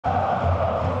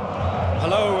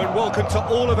Hello and welcome to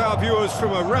all of our viewers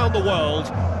from around the world.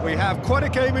 We have quite a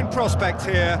game in prospect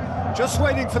here, just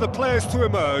waiting for the players to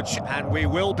emerge, and we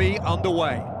will be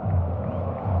underway.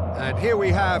 And here we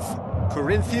have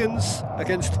Corinthians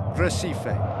against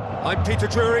Recife. I'm Peter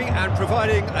Drury, and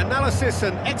providing analysis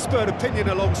and expert opinion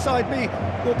alongside me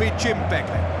will be Jim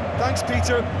Beckley. Thanks,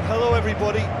 Peter. Hello,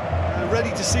 everybody.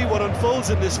 Ready to see what unfolds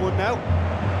in this one now.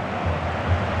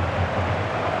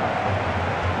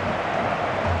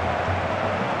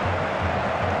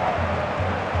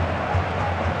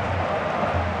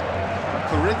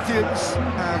 Corinthians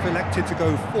have elected to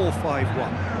go 4-5-1.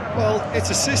 Well, it's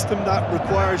a system that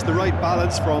requires the right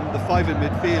balance from the five in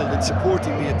midfield and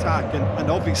supporting the attack and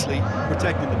obviously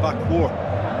protecting the back four.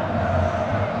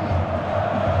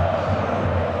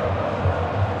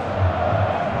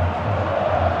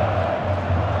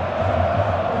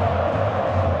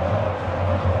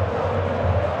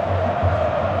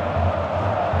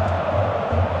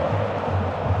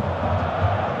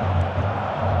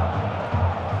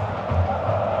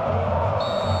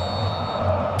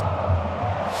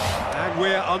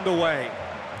 We're underway.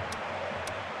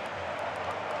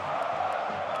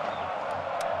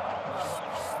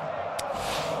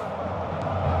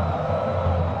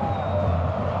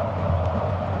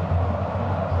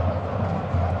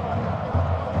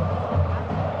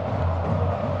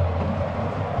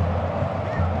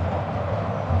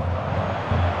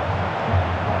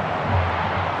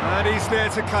 And he's there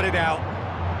to cut it out.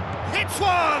 Hits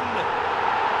one!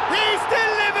 He's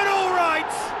delivered all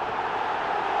right!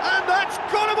 And that's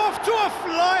got him off to a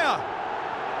flyer!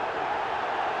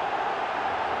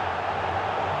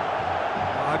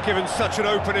 Given such an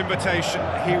open invitation,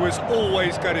 he was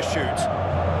always going to shoot.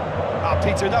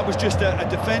 Peter, that was just a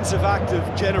defensive act of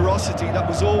generosity that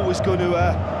was always going to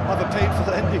have a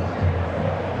painful ending.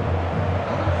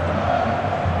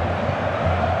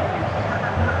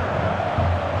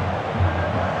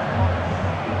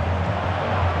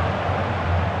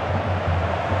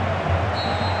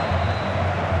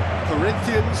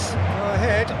 Corinthians go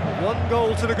ahead, 1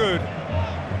 goal to the good.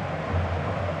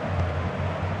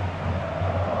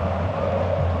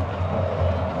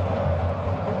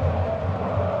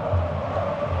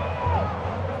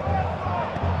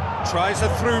 Tries a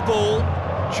through ball.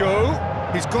 Joe,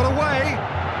 he's got away.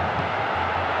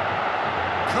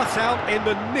 Cut out in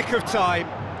the nick of time.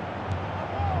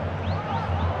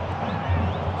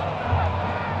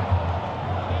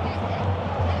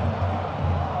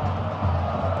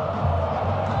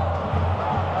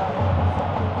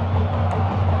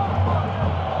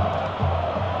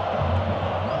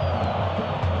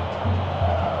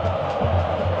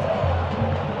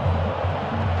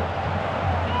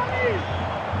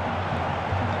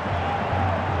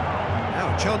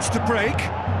 Chance to break.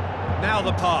 Now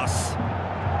the pass.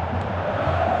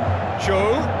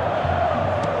 Joe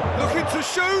looking to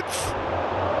shoot.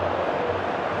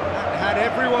 That had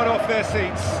everyone off their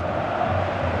seats.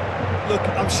 Look,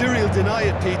 I'm sure he'll deny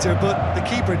it, Peter, but the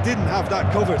keeper didn't have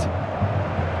that covered.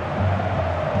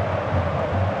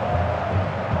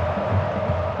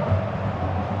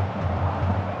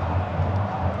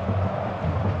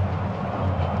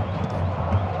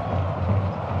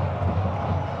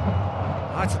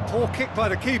 That's a poor kick by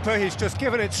the keeper, he's just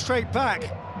given it straight back.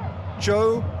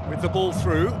 Joe with the ball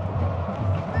through.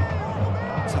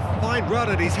 It's a fine run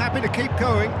and he's happy to keep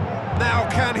going. Now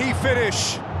can he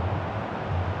finish?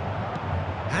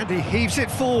 And he heaves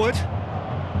it forward.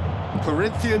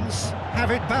 Corinthians have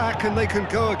it back and they can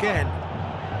go again.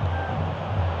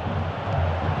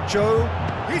 Joe,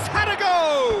 he's had a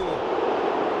go!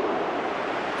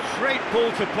 Great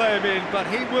ball to play him in, but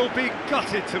he will be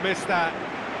gutted to miss that.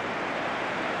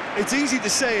 It's easy to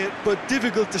say it, but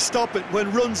difficult to stop it when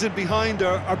runs in behind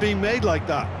are being made like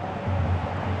that.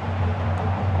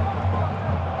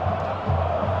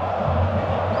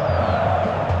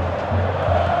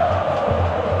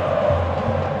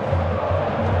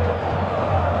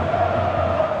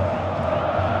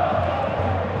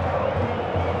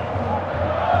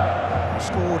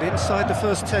 Scored inside the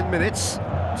first 10 minutes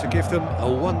to give them a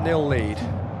 1-0 lead.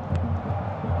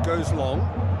 Goes long.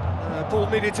 Ball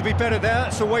needed to be better there,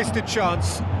 it's a wasted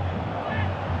chance.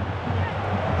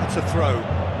 That's a throw.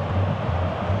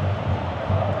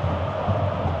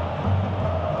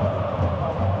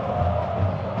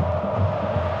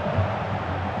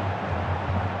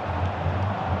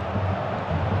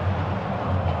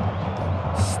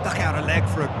 Stuck out a leg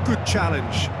for a good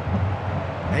challenge.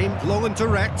 Aimed long and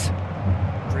direct.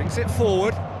 Brings it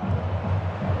forward.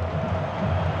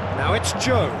 Now it's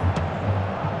Joe.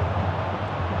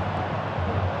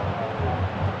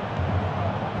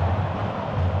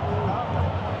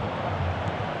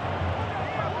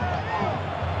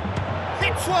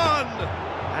 Hits one!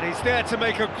 And he's there to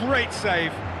make a great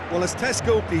save. Well, as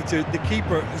Tesco, Peter, the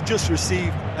keeper has just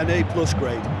received an A+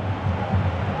 grade.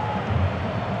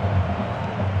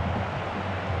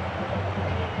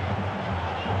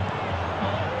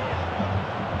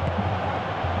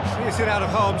 Clears it out of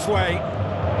harm's way.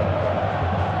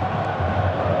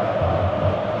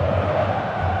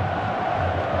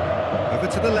 Over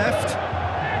to the left.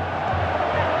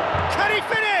 Can he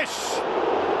finish?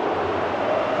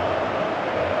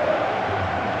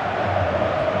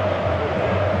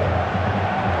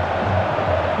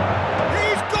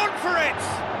 He's gone for it!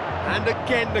 And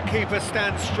again the keeper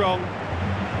stands strong.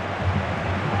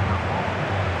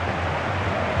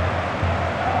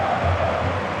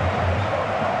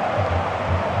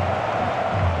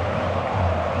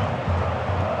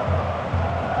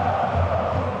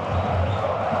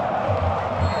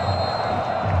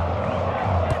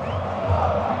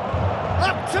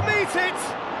 To meet it!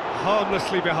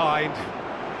 Harmlessly behind.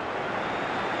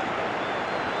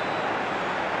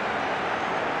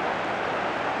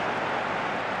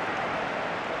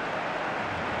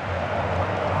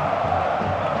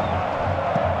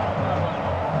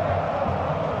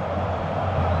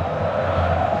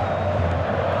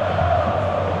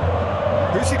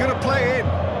 Who's he going to play in?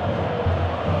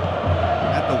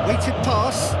 And the weighted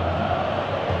pass.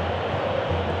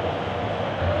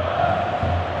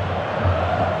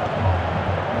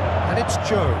 It's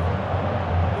Joe.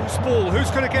 Who's ball?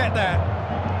 Who's going to get there?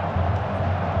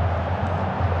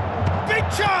 Big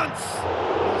chance!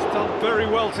 He's done very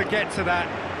well to get to that.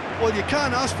 Well, you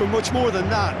can't ask for much more than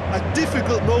that. A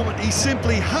difficult moment he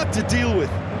simply had to deal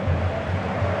with.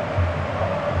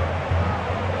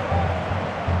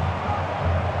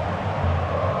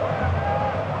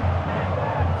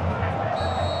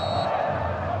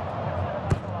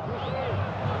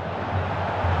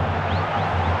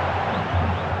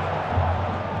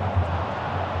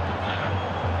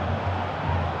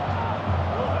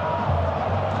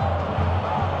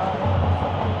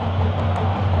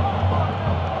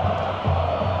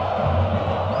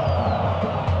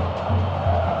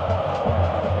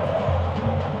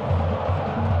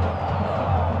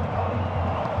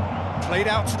 Played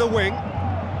out to the wing.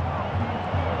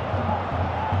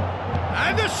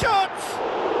 And the shot!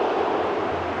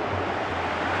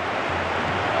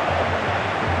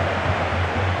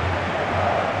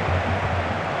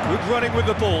 Good running with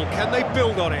the ball. Can they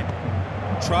build on it?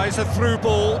 Tries a through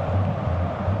ball.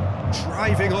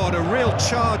 Driving on, a real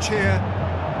charge here.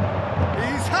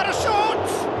 He's had a shot!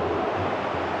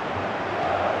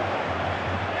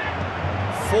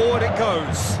 Forward it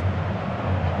goes.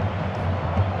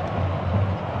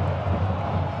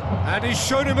 And he's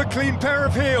shown him a clean pair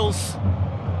of heels.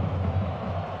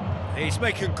 He's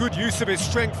making good use of his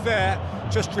strength there,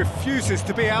 just refuses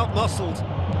to be out-muscled.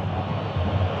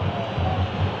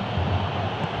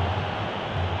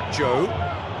 Joe.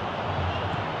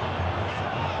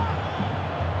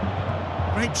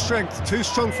 Great strength, too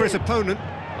strong for his opponent.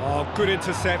 Oh, good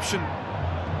interception.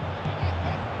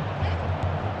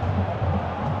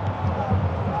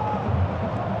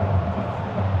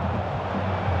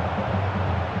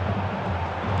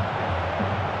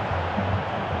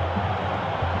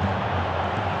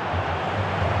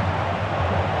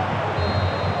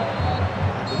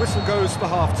 Whistle goes for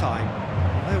half-time.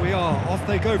 There we are, off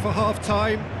they go for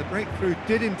half-time. The breakthrough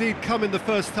did indeed come in the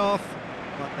first half,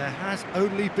 but there has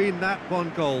only been that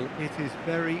one goal. It is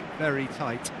very, very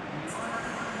tight.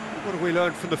 What have we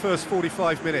learned from the first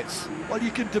 45 minutes? Well,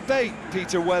 you can debate,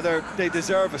 Peter, whether they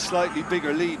deserve a slightly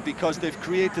bigger lead because they've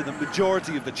created the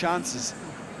majority of the chances.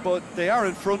 But they are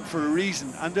in front for a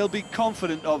reason, and they'll be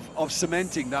confident of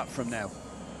cementing that from now.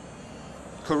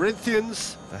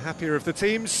 Corinthians, the happier of the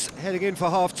teams, heading in for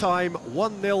half-time,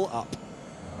 1-0 up.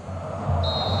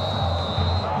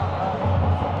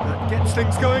 That gets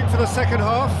things going for the second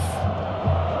half.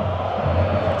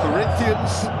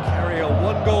 Corinthians carry a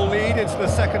one-goal lead into the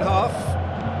second half.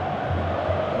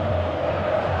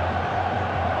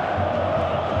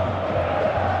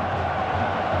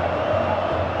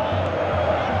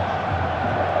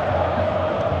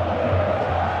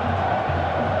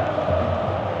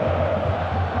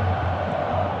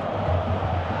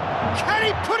 Can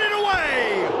he put it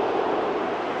away?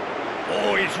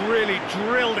 Oh, he's really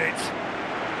drilled it.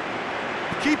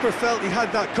 The keeper felt he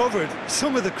had that covered.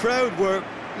 Some of the crowd were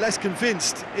less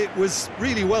convinced. It was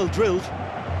really well drilled.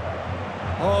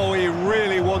 Oh, he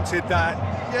really wanted that.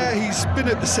 Yeah, he's been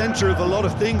at the centre of a lot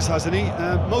of things, hasn't he?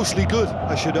 Mostly good,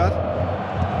 I should add.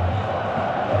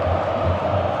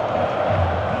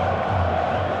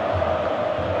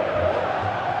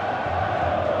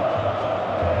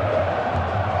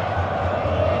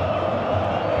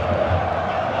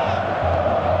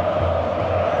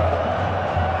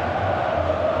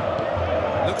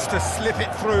 to slip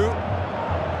it through.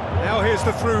 Now here's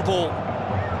the through ball.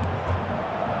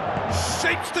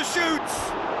 Shapes to shoot.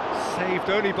 Saved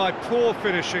only by poor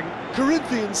finishing.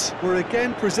 Corinthians were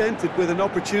again presented with an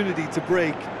opportunity to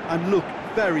break and look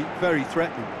very, very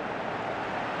threatening.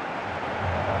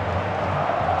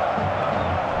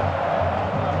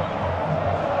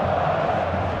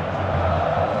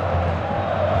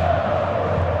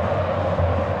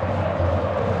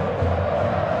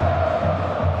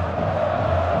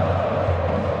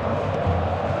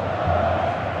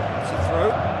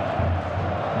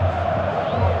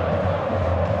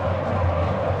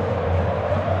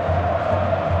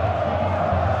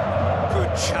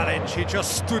 He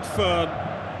just stood firm.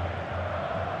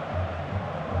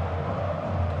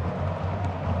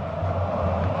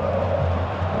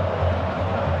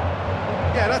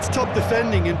 Yeah, that's top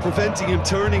defending and preventing him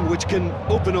turning, which can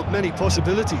open up many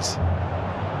possibilities.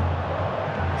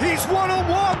 He's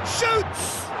one-on-one,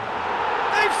 shoots!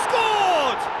 They've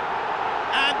scored!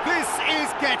 And this is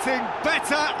getting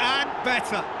better and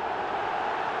better.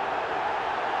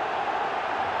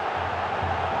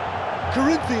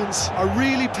 Corinthians are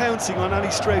really pouncing on any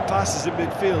stray passes in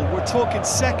midfield. We're talking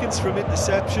seconds from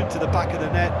interception to the back of the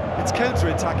net. It's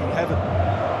counter-attacking heaven.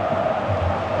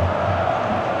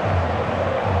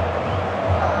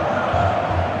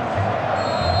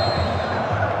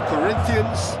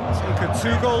 Corinthians take a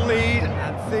two-goal lead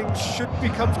and things should be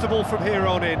comfortable from here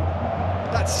on in.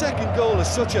 That second goal has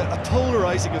such a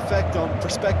polarising effect on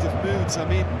prospective moods. I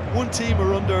mean, one team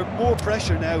are under more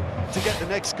pressure now to get the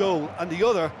next goal, and the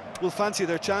other will fancy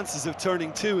their chances of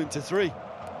turning 2 into 3.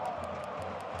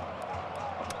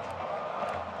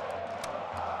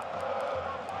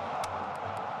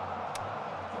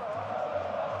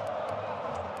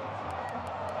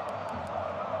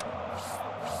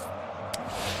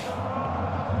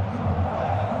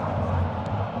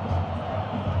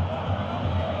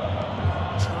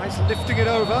 Tries lifting it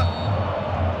over.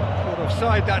 Caught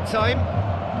offside that time.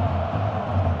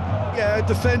 Yeah, a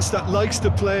defence that likes to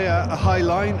play a high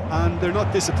line, and they're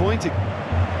not disappointing.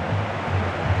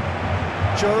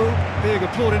 Joe being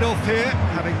applauded off here,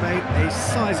 having made a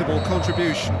sizable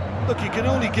contribution. Look, you can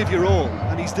only give your all,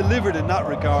 and he's delivered in that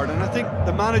regard, and I think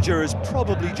the manager has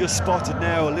probably just spotted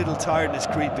now a little tiredness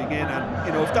creeping in, and,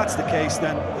 you know, if that's the case,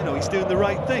 then, you know, he's doing the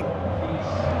right thing.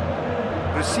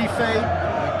 Recife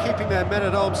keeping their men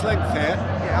at arm's length here.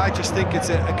 Yeah, I just think it's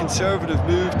a conservative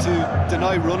move to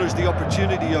deny runners the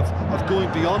opportunity of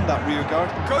going beyond that rear guard.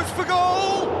 Goes for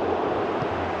goal!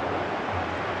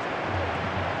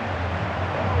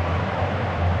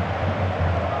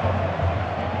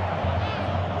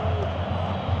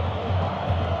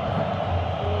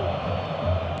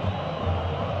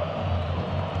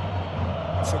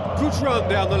 It's a good run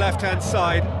down the left-hand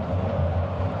side.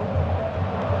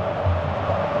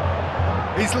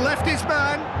 He's left his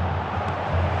man.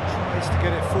 Tries to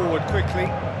get it forward quickly.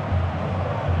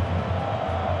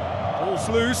 Ball's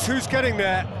loose, who's getting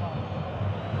there?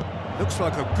 Looks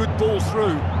like a good ball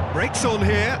through. Breaks on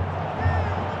here.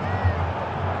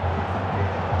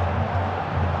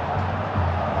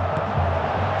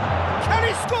 Can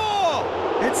he score?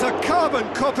 It's a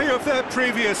carbon copy of their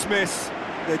previous miss.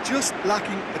 They're just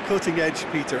lacking a cutting edge,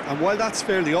 Peter, and while that's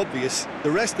fairly obvious, the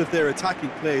rest of their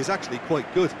attacking play is actually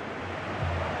quite good.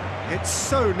 It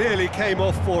so nearly came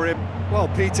off for him. Well,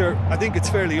 Peter, I think it's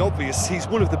fairly obvious. He's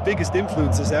one of the biggest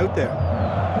influences out there.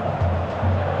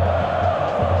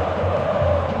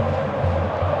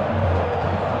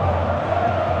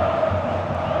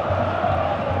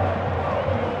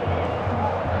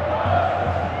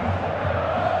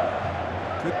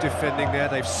 Good defending there.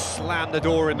 They've slammed the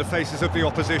door in the faces of the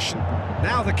opposition.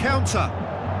 Now the counter.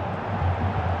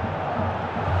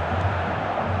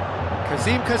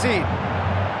 Kazim.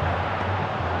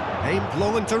 Aimed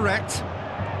long and direct.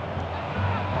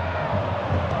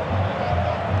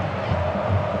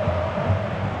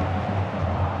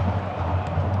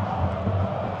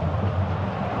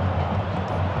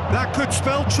 That could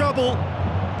spell trouble.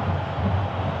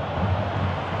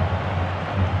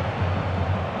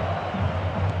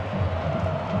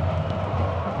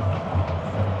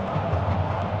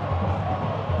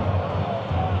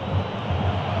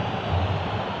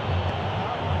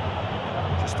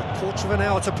 Quarter of an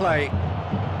hour to play.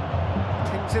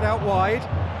 Pings it out wide.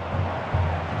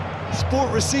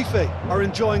 Sport Recife are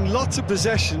enjoying lots of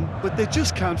possession, but they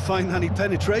just can't find any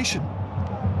penetration.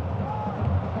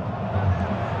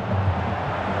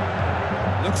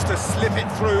 Looks to slip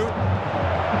it through.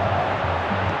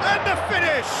 And the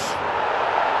finish!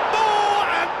 More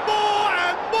and more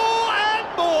and more and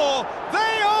more!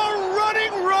 They are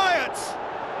running riot!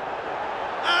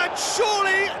 And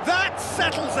surely that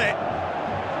settles settles it.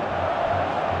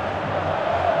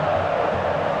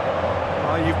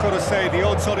 You've got to say, the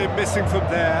odds on him missing from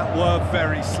there were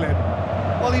very slim.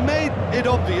 Well, he made it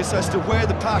obvious as to where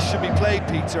the pass should be played,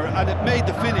 Peter, and it made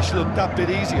the finish look that bit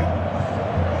easier.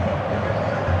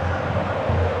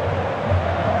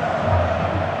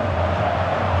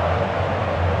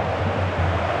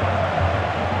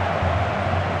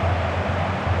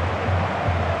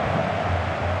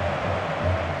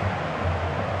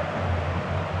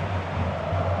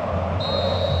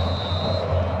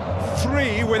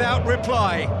 Without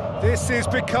reply. This is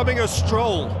becoming a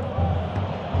stroll.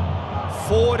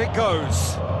 Forward it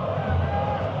goes.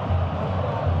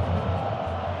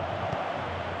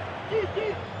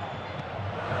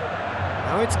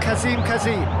 Now it's Kazim.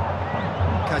 Kazim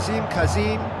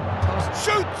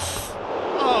shoots!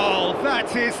 Oh,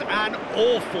 that is an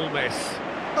awful miss.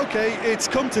 Okay, it's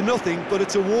come to nothing, but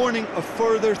it's a warning of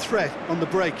further threat on the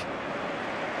break.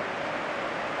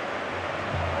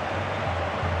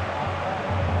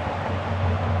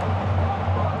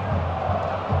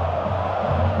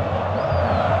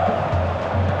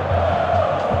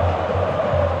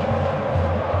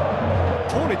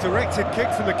 Directed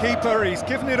kick from the keeper, he's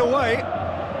given it away.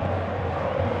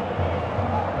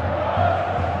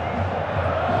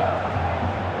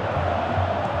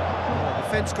 The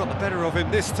defence got the better of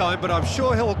him this time, but I'm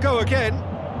sure he'll go again.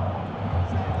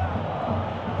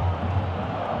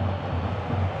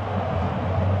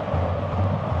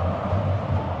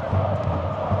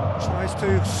 Tries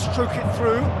to stroke it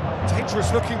through.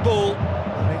 Dangerous looking ball,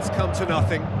 and it's come to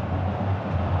nothing.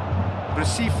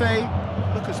 Recife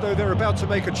look as though they're about to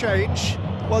make a change.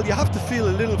 Well, you have to feel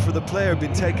a little for the player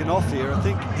being taken off here. I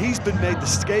think he's been made the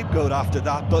scapegoat after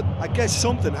that, but I guess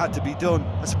something had to be done.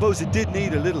 I suppose it did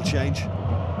need a little change.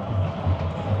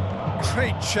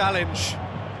 Great challenge.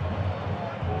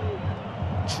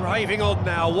 Driving on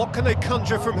now, what can they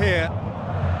conjure from here?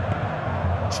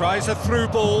 Tries a through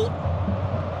ball.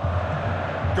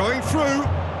 Going through.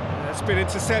 That's been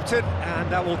intercepted,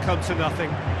 and that will come to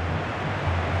nothing.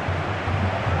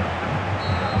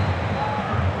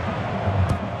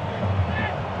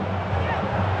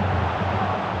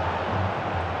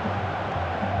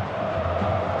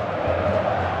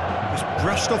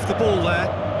 Brushed off the ball there.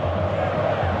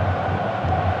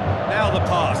 Now the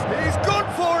pass. He's gone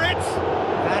for it!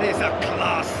 That is a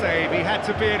class save. He had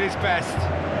to be at his best.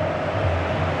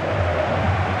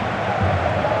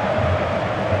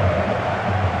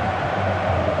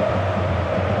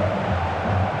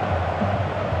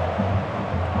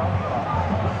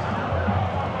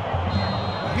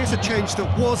 Here's a change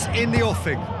that was in the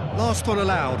offing. Last one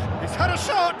allowed. He's had a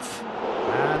shot!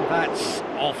 And that's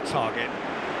off target.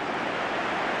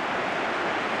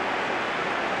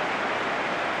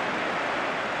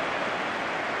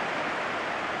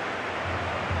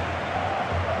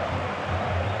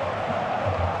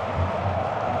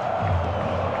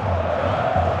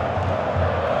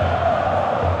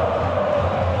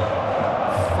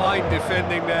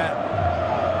 Defending there.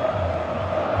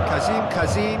 Kazim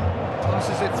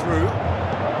passes it through.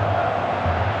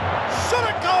 Shot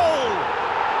at goal!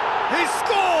 He's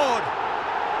scored!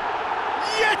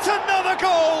 Yet another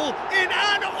goal in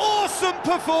an awesome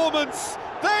performance!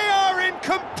 They are in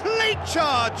complete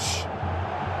charge!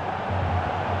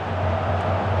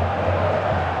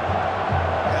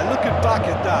 Looking back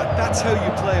at that, that's how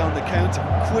you play on the counter.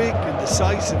 Quick and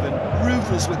decisive and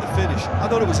ruthless with the finish. I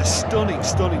thought it was a stunning,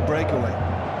 stunning breakaway.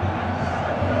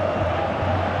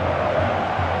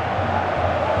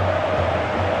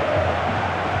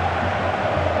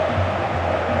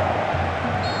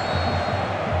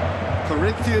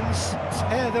 Corinthians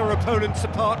tear their opponents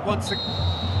apart once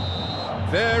again.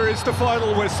 There is the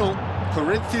final whistle.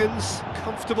 Corinthians,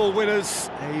 comfortable winners,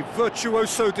 a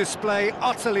virtuoso display,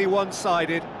 utterly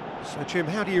one-sided. So, Jim,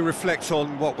 how do you reflect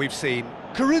on what we've seen?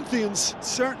 Corinthians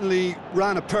certainly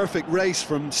ran a perfect race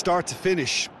from start to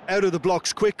finish. Out of the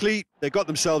blocks quickly, they got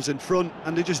themselves in front,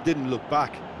 and they just didn't look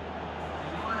back.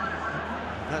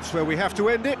 That's where we have to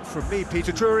end it. From me,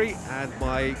 Peter Drury, and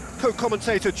my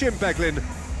co-commentator, Jim Beglin,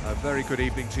 a very good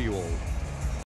evening to you all.